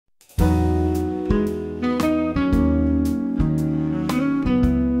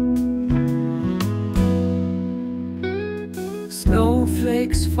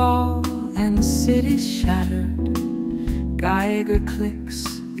city's shattered, Geiger clicks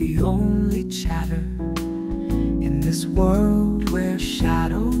the only chatter. In this world where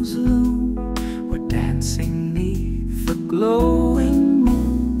shadows loom, we're dancing neath the glowing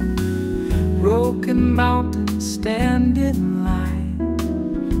moon. Broken mountains stand in line,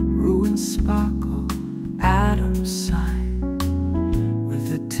 ruins sparkle, atoms sign.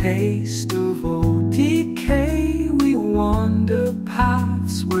 With a taste of old decay, we wander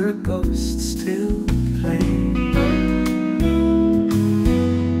paths where ghosts still play.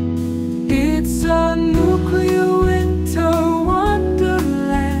 It's a nuclear winter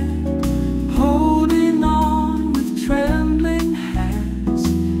wonderland, holding on with trembling hands.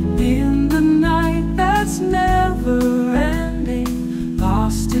 In the night that's never ending,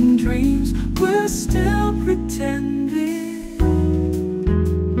 lost in dreams, we're still pretending.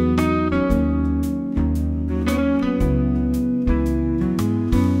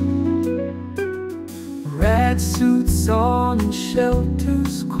 Red suits on and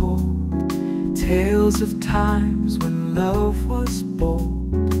shelters cold, tales of times when love was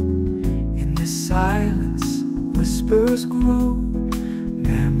bold. In this silence, whispers grow,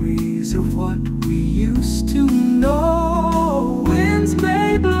 memories of what we used to know. Winds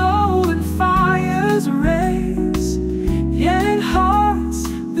may blow and fires raise, yet in hearts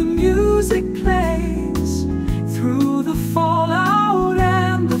the music plays. Through the fallout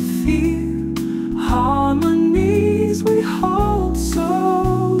and the fear, harmonies we hold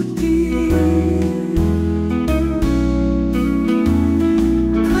so dear.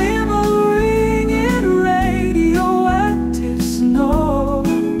 Glimmering in radioactive snow,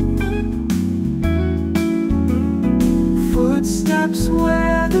 footsteps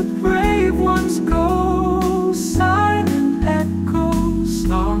where the brave ones go. Silent echoes,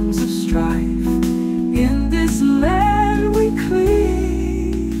 songs of strife. In this land we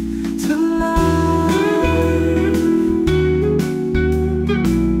cleave to life.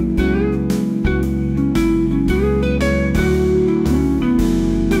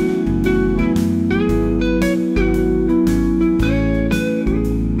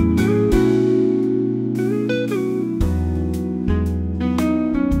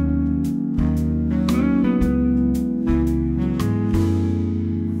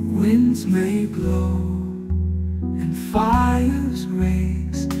 Winds may blow